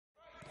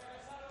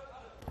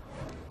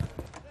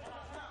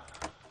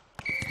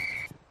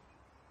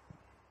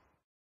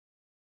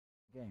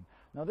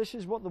Now this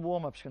is what the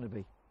warm-up's going to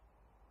be.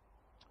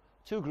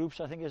 2 groups,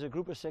 I think there's a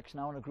group of 6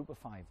 now and a group of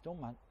 5. Don't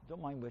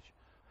mind which.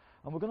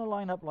 And we're going to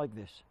line up like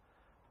this.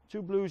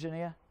 2 blues in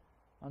here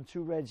and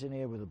 2 reds in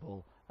here with the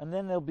ball. And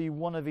then there'll be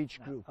 1 of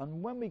each group.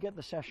 And when we get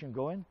the session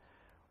going,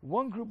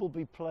 one group will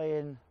be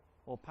playing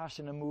or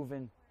passing and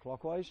moving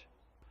clockwise,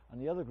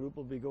 and the other group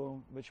will be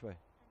going which way?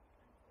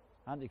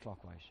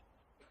 Anti-clockwise.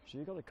 So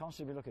you've got to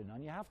constantly be looking,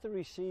 and you have to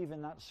receive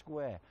in that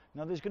square.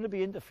 Now there's going to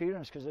be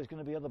interference because there's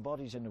going to be other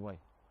bodies in the way.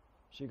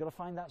 So you've got to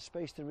find that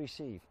space to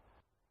receive.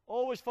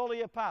 Always follow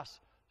your pass.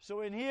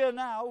 So in here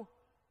now,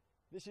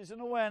 this is an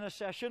awareness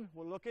session.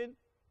 We're looking,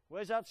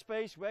 where's that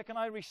space? Where can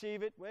I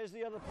receive it? Where's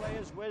the other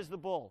players? Where's the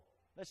ball?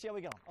 Let's see how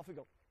we go. Off we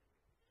go.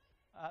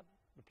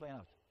 We're playing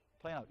out.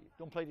 Playing out.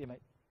 Don't play to your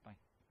mate. Bye.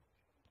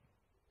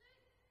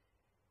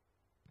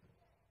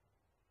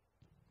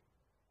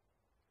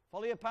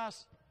 Follow your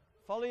pass.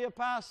 Follow your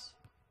pass.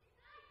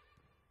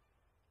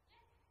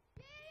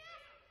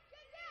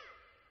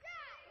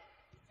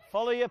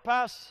 Follow your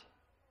pass.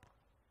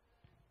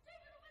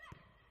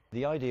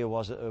 The idea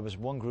was that there was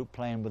one group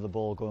playing with the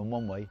ball going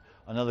one way,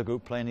 another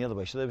group playing the other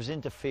way, so there was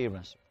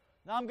interference.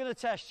 Now I'm going to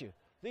test you.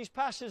 These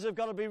passes have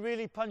got to be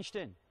really punched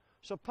in.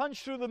 So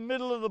punch through the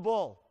middle of the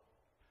ball.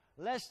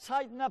 Let's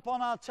tighten up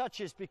on our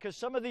touches because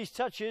some of these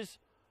touches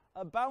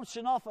are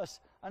bouncing off us,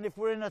 and if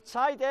we're in a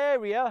tight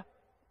area,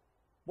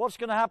 what's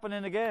going to happen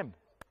in the game?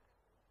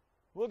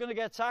 We're going to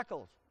get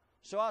tackled.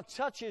 So our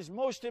touch is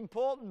most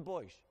important,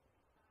 boys.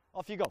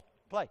 Off you go.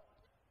 Play.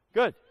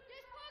 Good.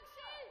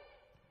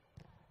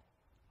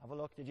 Have a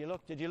look. Did you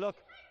look? Did you look?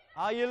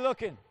 Are you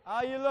looking?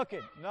 Are you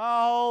looking? No,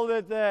 hold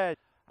it there.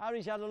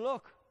 Harry's had a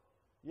look.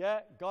 Yeah,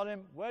 got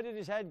him. Where did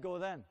his head go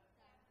then?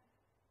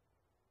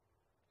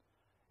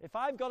 If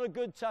I've got a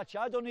good touch,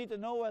 I don't need to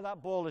know where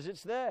that ball is.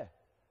 It's there.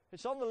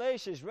 It's on the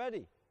laces,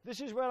 ready.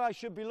 This is where I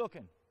should be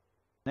looking.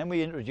 Then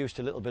we introduced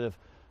a little bit of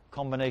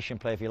combination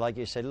play, if you like.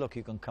 You said, look,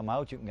 you can come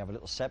out, you can have a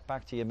little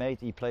setback to your mate,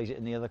 he plays it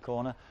in the other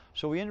corner.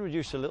 So we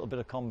introduced a little bit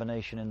of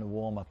combination in the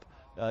warm-up,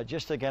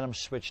 just to get them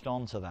switched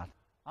on to that.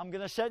 I'm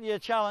going to set you a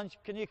challenge.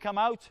 Can you come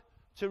out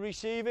to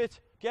receive it,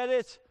 get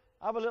it,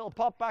 have a little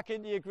pop back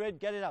into your grid,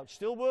 get it out.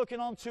 Still working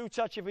on 2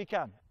 touch if we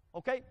can.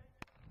 Okay?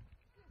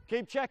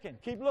 Keep checking,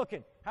 keep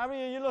looking.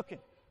 Harry, are you looking?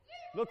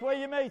 Look where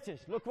your mate is,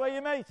 look where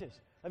your mate is.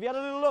 Have you had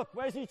a little look?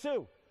 Where's he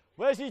to?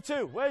 Where's he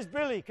to? Where's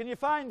Billy? Can you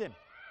find him?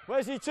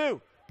 Where's he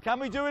to? Can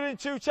we do it in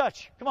 2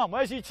 touch? Come on,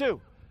 where's he to?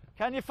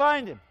 Can you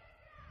find him?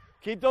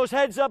 Keep those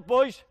heads up,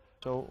 boys.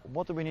 So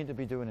what do we need to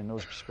be doing in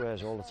those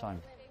squares all the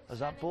time? As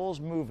that ball's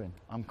moving,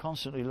 I'm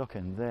constantly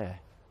looking there,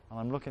 and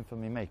I'm looking for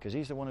my mate, because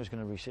he's the one who's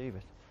going to receive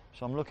it.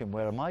 So I'm looking,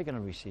 where am I going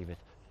to receive it?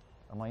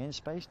 Am I in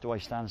space? Do I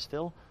stand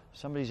still?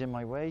 Somebody's in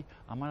my way.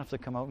 I might have to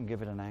come out and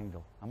give it an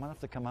angle. I might have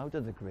to come out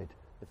of the grid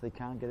if they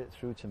can't get it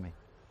through to me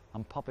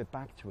and pop it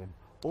back to him.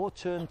 Or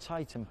turn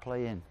tight and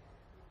play in.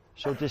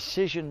 So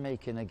decision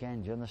making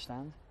again, do you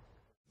understand?